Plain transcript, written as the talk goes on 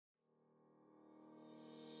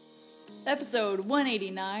Episode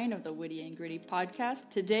 189 of the Witty and Gritty podcast.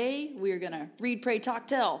 Today we are going to read, pray, talk,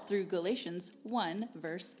 tell through Galatians 1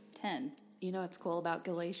 verse 10. You know what's cool about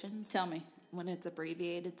Galatians? Tell me. When it's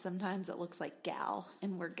abbreviated, sometimes it looks like gal,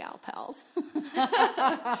 and we're gal pals.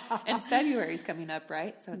 And February's coming up,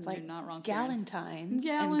 right? So it's like not wrong, Galentine's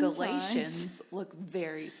and Galatians look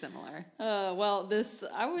very similar. Well,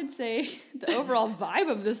 I would say the overall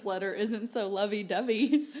vibe of this letter isn't so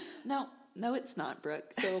lovey-dovey. No, it's not,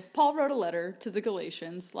 Brooke. So Paul wrote a letter to the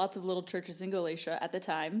Galatians, lots of little churches in Galatia at the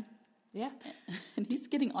time. Yeah. And he's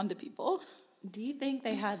getting onto people. Do you think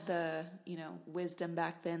they had the, wisdom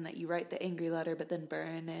back then that you write the angry letter but then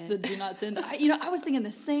burn it? The do not send. I was thinking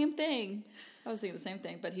the same thing.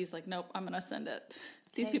 But he's like, nope, I'm going to send it.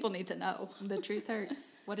 These people need to know. The truth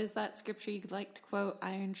hurts. What is that scripture you'd like to quote?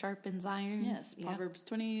 Iron sharpens iron. Yes, Proverbs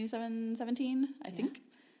 27:17, I think.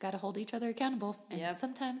 Got to hold each other accountable. And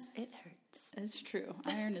sometimes it hurts. It's true.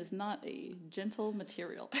 Iron is not a gentle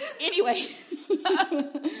material. Anyway,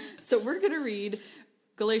 so we're going to read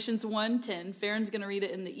Galatians 1:10. Farron's going to read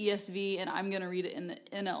it in the ESV, and I'm going to read it in the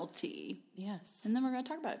NLT. Yes. And then we're going to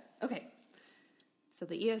talk about it. Okay. So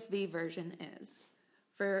the ESV version is,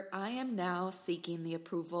 "For I am now seeking the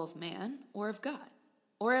approval of man or of God,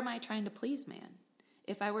 or am I trying to please man?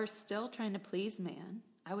 If I were still trying to please man,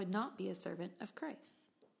 I would not be a servant of Christ."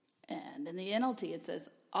 And in the NLT it says,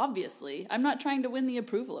 "Obviously, I'm not trying to win the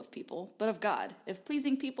approval of people, but of God. If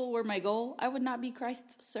pleasing people were my goal, I would not be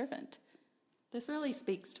Christ's servant." This really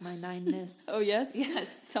speaks to my nineness. Oh, yes? Yes.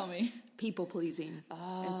 Tell me. People pleasing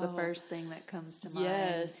is the first thing that comes to mind.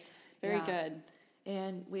 Yes. Very good.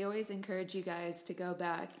 And we always encourage you guys to go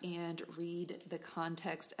back and read the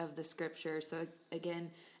context of the scripture. So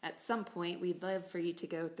again, at some point, we'd love for you to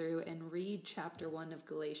go through and read chapter 1 of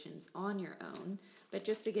Galatians on your own. But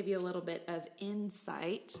just to give you a little bit of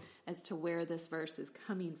insight as to where this verse is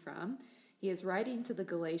coming from, he is writing to the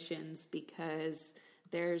Galatians because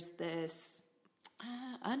there's this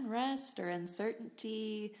unrest or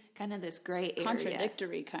uncertainty, kind of this gray area.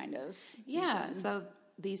 Contradictory, kind of. Yeah, so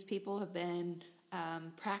these people have been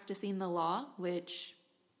practicing the law, which,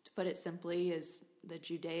 to put it simply, is the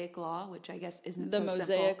Judaic law, which I guess isn't the so simple.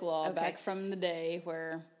 The Mosaic law, back from the day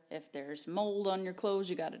where if there's mold on your clothes,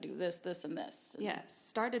 you got to do this, this, and this. Yes,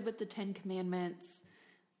 started with the 10 Commandments.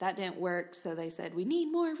 That didn't work, so they said, we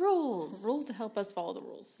need more rules. Rules to help us follow the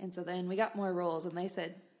rules. And so then we got more rules, and they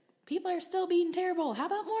said, people are still being terrible. How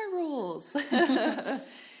about more rules?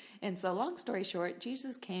 And so long story short,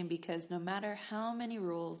 Jesus came because no matter how many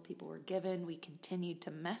rules people were given, we continued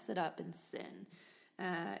to mess it up and sin.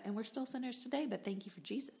 And we're still sinners today, but thank you for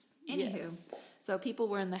Jesus. Anywho, So people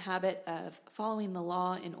were in the habit of following the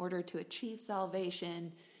law in order to achieve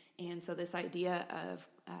salvation. And so this idea of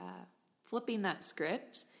flipping that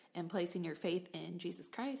script and placing your faith in Jesus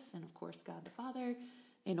Christ and, of course, God the Father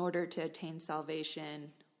in order to attain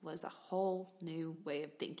salvation was a whole new way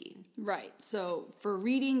of thinking. Right. So for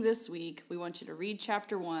reading this week, we want you to read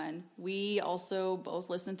chapter 1. We also both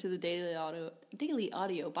listen to the daily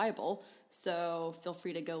audio Bible, so feel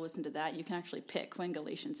free to go listen to that. You can actually pick when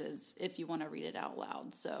Galatians is if you want to read it out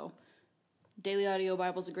loud. So daily audio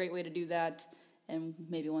Bible is a great way to do that, and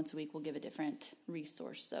maybe once a week we'll give a different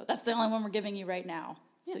resource. So that's the only one we're giving you right now.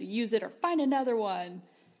 Yes. So use it or find another one.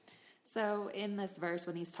 So in this verse,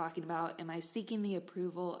 when he's talking about, am I seeking the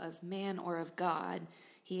approval of man or of God,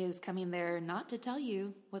 he is coming there not to tell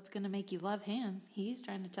you what's going to make you love him. He's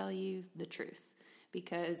trying to tell you the truth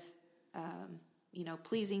because,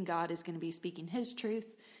 pleasing God is going to be speaking his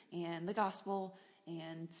truth and the gospel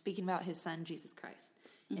and speaking about his son, Jesus Christ.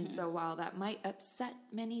 Mm-hmm. And so while that might upset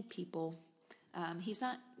many people,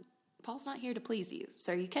 Paul's not here to please you.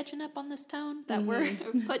 So are you catching up on this tone that we're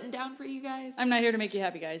putting down for you guys? I'm not here to make you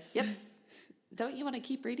happy, guys. Yep. Don't you want to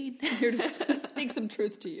keep reading? I'm here to speak some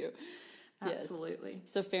truth to you. Absolutely.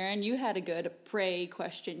 Yes. So, Farron, you had a good pray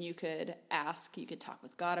question you could ask, you could talk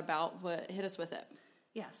with God about. Hit us with it.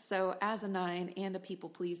 Yes. So as a 9 and a people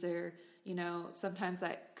pleaser, sometimes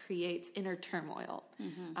that creates inner turmoil.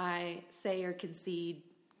 Mm-hmm. I say or concede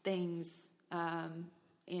things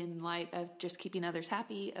in light of just keeping others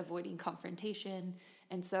happy, avoiding confrontation.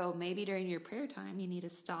 And so maybe during your prayer time, you need to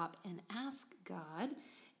stop and ask God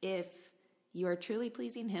if you are truly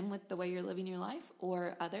pleasing him with the way you're living your life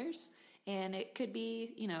or others. And it could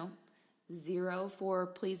be, 0 for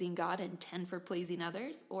pleasing God and 10 for pleasing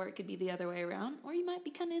others, or it could be the other way around, or you might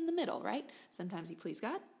be kind of in the middle, right? Sometimes you please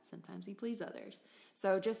God, sometimes you please others.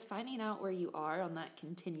 So just finding out where you are on that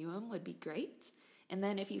continuum would be great. And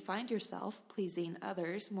then if you find yourself pleasing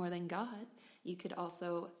others more than God, you could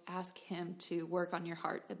also ask him to work on your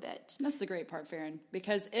heart a bit. That's the great part, Farron,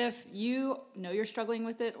 because if you know you're struggling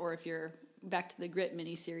with it, or if you're back to the grit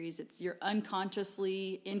mini-series, it's you're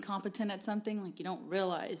unconsciously incompetent at something, like you don't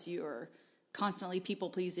realize you're constantly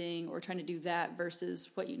people-pleasing or trying to do that versus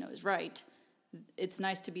what you know is right. It's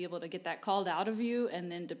nice to be able to get that called out of you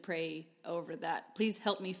and then to pray over that. Please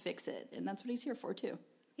help me fix it. And that's what he's here for, too.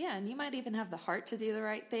 Yeah, and you might even have the heart to do the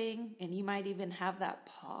right thing, and you might even have that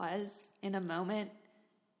pause in a moment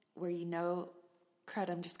where you know, crud,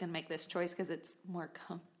 I'm just going to make this choice because it's more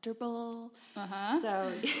comfortable.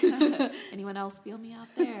 So anyone else feel me out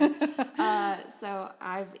there? So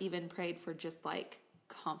I've even prayed for just like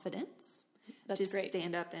confidence. That's great.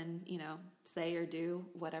 Stand up and, say or do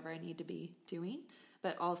whatever I need to be doing,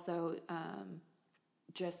 but also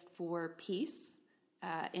just for peace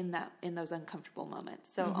in those uncomfortable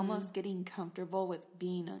moments. So almost getting comfortable with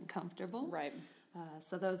being uncomfortable. Right.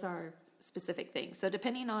 So those are specific things. So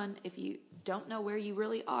depending on if you don't know where you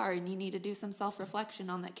really are and you need to do some self-reflection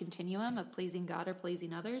on that continuum of pleasing God or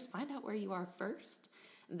pleasing others, find out where you are first.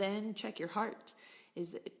 Then check your heart.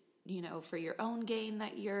 Is it, for your own gain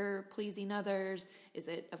that you're pleasing others? Is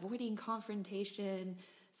it avoiding confrontation?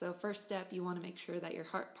 So first step, you want to make sure that your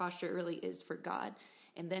heart posture really is for God.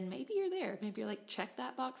 And then maybe you're there. Maybe you're like, check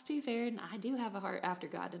that box too, Farron. I do have a heart after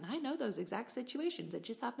God, and I know those exact situations. It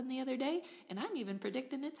just happened the other day, and I'm even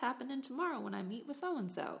predicting it's happening tomorrow when I meet with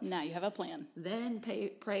so-and-so. Now you have a plan. Then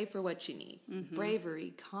pray for what you need.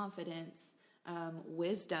 Bravery, confidence,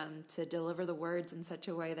 wisdom to deliver the words in such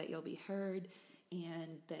a way that you'll be heard.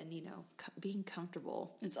 And then, being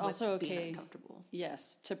comfortable. It's also okay. Being uncomfortable.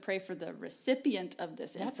 Yes, to pray for the recipient of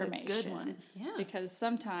this information. That's a good one. Yeah. Because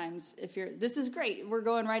sometimes this is great. We're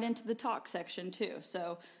going right into the talk section too.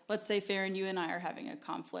 So let's say, Farron, you and I are having a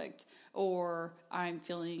conflict, or I'm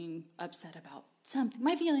feeling upset about something.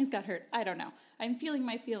 My feelings got hurt. I don't know. I'm feeling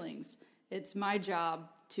my feelings. It's my job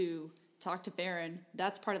to talk to Farron.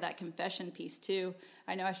 That's part of that confession piece too.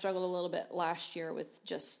 I know I struggled a little bit last year with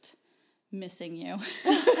just missing you.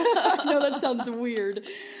 I know that sounds weird,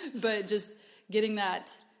 but just getting that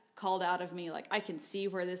called out of me, like I can see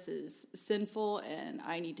where this is sinful, and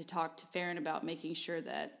I need to talk to Farron about making sure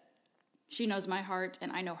that she knows my heart and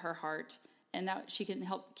I know her heart, and that she can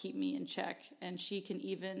help keep me in check. And she can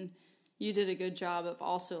even, you did a good job of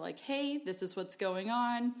also like, hey, this is what's going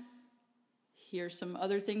on. Here's some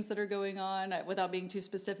other things that are going on, without being too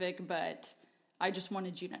specific, but I just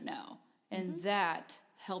wanted you to know. And that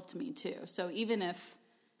helped me too. So even if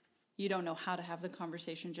you don't know how to have the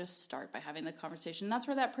conversation, just start by having the conversation. And that's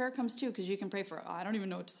where that prayer comes too, because you can pray for, I don't even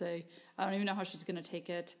know what to say. I don't even know how she's going to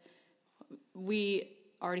take it. We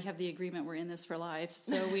already have the agreement we're in this for life,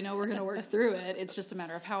 so we know we're going to work through it. It's just a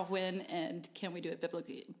matter of how, when, and can we do it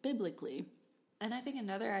biblically. And I think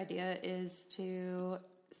another idea is to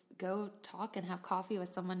go talk and have coffee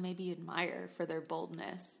with someone maybe you admire for their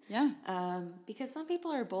boldness. Yeah. Because some people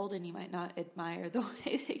are bold and you might not admire the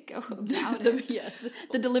way they go about it. Yes,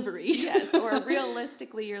 the delivery. Yes, or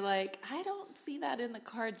realistically you're like, I don't see that in the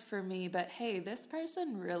cards for me, but hey, this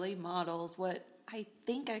person really models what I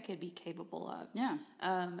think I could be capable of. Yeah.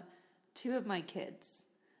 2 of my kids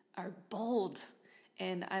are bold.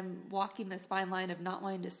 And I'm walking this fine line of not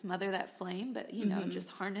wanting to smother that flame, but, just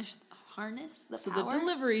harness the so power. The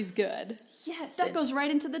delivery's good. Yes. That goes right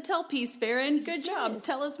into the tell piece, Farron. Good job.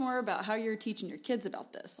 Tell us more about how you're teaching your kids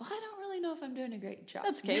about this. Well, I don't really know if I'm doing a great job.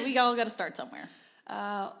 That's okay. We all got to start somewhere.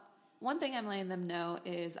 One thing I'm letting them know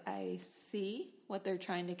is I see what they're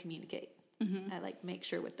trying to communicate. I make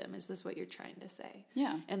sure with them, is this what you're trying to say?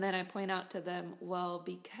 Yeah. And then I point out to them, well,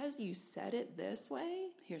 because you said it this way,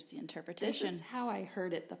 here's the interpretation. This is how I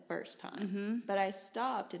heard it the first time. But I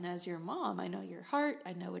stopped, and as your mom, I know your heart,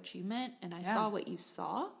 I know what you meant, and I saw what you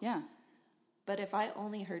saw. Yeah. But if I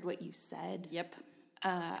only heard what you said, yep.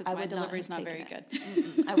 Because my delivery's not very good.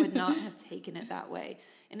 I would not have taken it that way.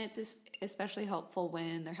 And it's especially helpful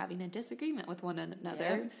when they're having a disagreement with one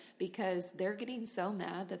another, because they're getting so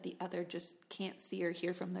mad that the other just can't see or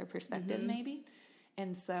hear from their perspective, maybe.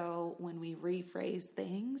 And so when we rephrase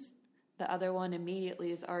things, the other one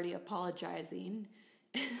immediately is already apologizing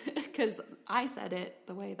because I said it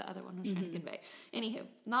the way the other one was trying to convey. Anywho,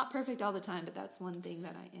 not perfect all the time, but that's one thing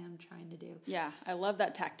that I am trying to do. Yeah, I love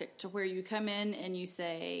that tactic, to where you come in and you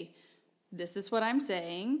say, this is what I'm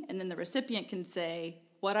saying, and then the recipient can say,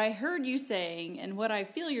 what I heard you saying and what I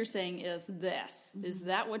feel you're saying is this. Is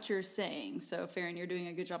that what you're saying? So, Farron, you're doing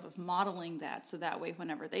a good job of modeling that, so that way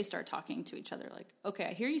whenever they start talking to each other, like, okay,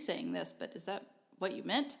 I hear you saying this, but is that what you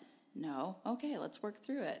meant? No. Okay, let's work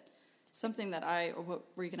through it. Something that what,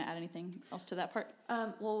 were you going to add anything else to that part?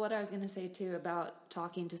 Well, what I was going to say, too, about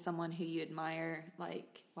talking to someone who you admire,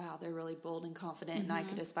 like, wow, they're really bold and confident, and I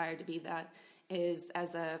could aspire to be that, is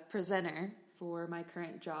as a presenter for my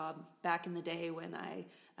current job back in the day when I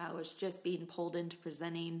was just being pulled into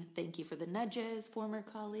presenting. Thank you for the nudges, former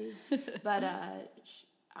colleague. But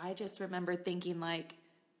I just remember thinking, like,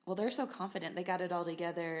 well, they're so confident. They got it all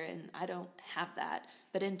together, and I don't have that.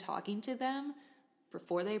 But in talking to them,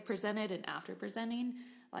 before they presented and after presenting,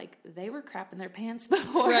 like, they were crapping their pants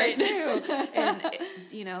before, right, too. And,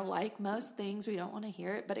 you know, like most things, we don't want to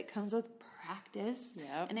hear it, but it comes with practice.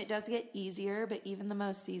 Yep. And it does get easier, but even the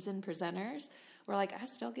most seasoned presenters were like, I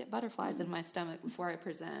still get butterflies in my stomach before I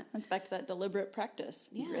present. That's back to that deliberate practice.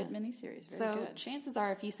 Yeah. Grid miniseries. Very so good. Chances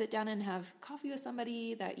are, if you sit down and have coffee with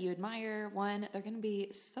somebody that you admire, one, they're going to be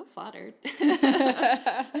so flattered.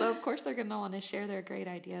 So, of course, they're going to want to share their great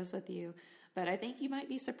ideas with you. But I think you might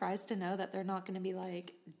be surprised to know that they're not going to be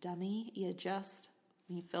like, dummy, you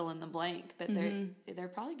fill in the blank. But they're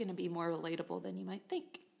probably going to be more relatable than you might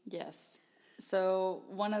think. Yes. So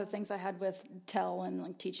one of the things I had with Tell and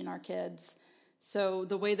like teaching our kids, so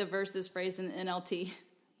the way the verse is phrased in the NLT,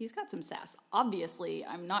 he's got some sass. Obviously,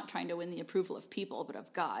 I'm not trying to win the approval of people, but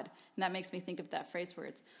of God. And that makes me think of that phrase where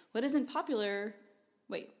it's, what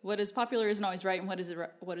is popular isn't always right, and what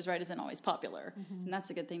is right isn't always popular. Mm-hmm. And that's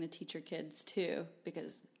a good thing to teach your kids, too,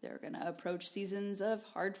 because they're going to approach seasons of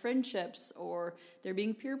hard friendships, or they're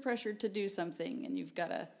being peer pressured to do something, and you've got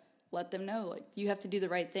to let them know, like, you have to do the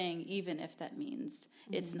right thing, even if that means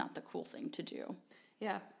it's not the cool thing to do.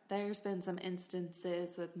 Yeah, there's been some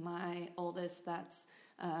instances with my oldest that's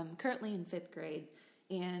currently in 5th grade,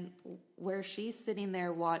 and where she's sitting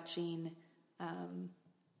there watching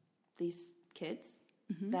these kids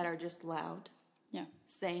that are just loud,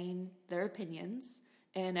 saying their opinions,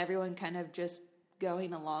 and everyone kind of just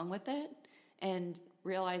going along with it, and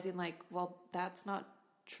realizing, like, well, that's not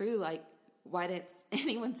true. Like, why didn't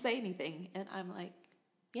anyone say anything? And I'm like,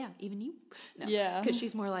 yeah, even you. No, because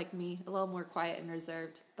she's more like me, a little more quiet and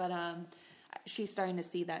reserved. But she's starting to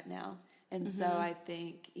see that now. And so I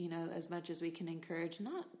think, you know, as much as we can encourage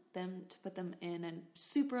not them to put them in a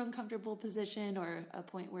super uncomfortable position or a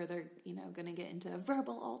point where they're, you know, going to get into a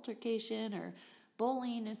verbal altercation, or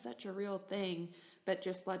bullying is such a real thing, but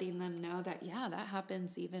just letting them know that, yeah, that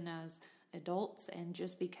happens even as adults. And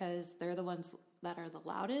just because they're the ones that are the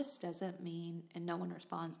loudest doesn't mean, and no one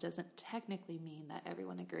responds, doesn't technically mean that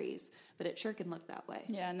everyone agrees, but it sure can look that way.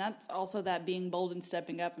 Yeah, and that's also that being bold and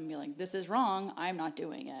stepping up and being like, this is wrong, I'm not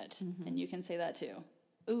doing it. Mm-hmm. And you can say that too.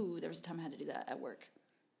 Ooh, there was a time I had to do that at work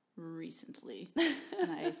recently.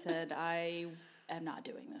 And I said, I am not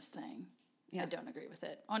doing this thing. Yeah. I don't agree with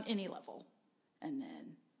it on any level. And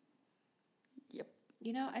then, yep.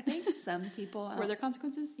 You know, I think some people... Were there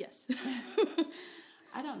consequences? Yes.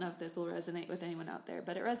 I don't know if this will resonate with anyone out there,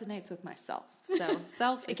 but it resonates with myself.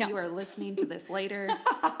 So, if you are listening to this later,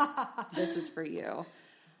 this is for you.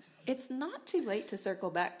 It's not too late to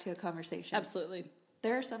circle back to a conversation. Absolutely.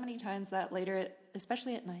 There are so many times that later,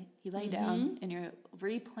 especially at night, you lay down and you're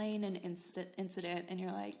replaying an incident and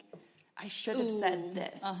you're like, I should have said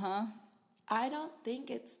this. I don't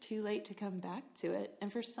think it's too late to come back to it.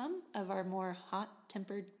 And for some of our more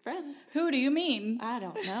hot-tempered friends... Who do you mean? I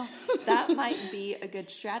don't know. That might be a good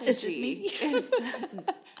strategy. Is it me?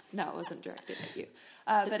 No, it wasn't directed at you.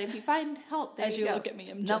 But if you find help, there As you go. look at me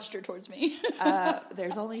and gesture towards me.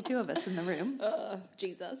 There's only 2 of us in the room.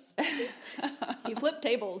 Jesus. You flip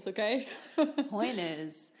tables, okay? Point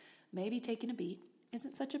is, maybe taking a beat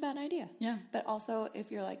isn't such a bad idea. Yeah. But also,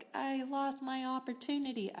 if you're like, I lost my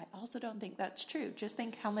opportunity, I also don't think that's true. Just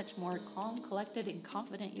think how much more calm, collected, and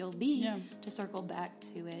confident you'll be to circle back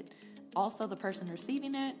to it. Also, the person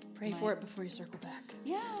receiving it... Pray for it before you circle back.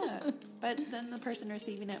 Yeah. But then the person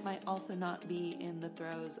receiving it might also not be in the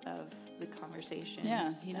throes of the conversation.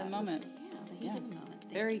 Yeah, heat of the moment. The heat of the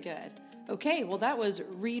moment. Very good. Okay, well, that was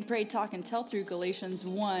Read, Pray, Talk, and Tell through Galatians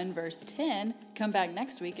 1, verse 10. Come back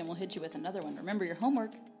next week, and we'll hit you with another one. Remember your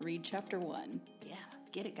homework. Read chapter 1. Yeah,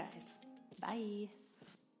 get it, guys. Bye.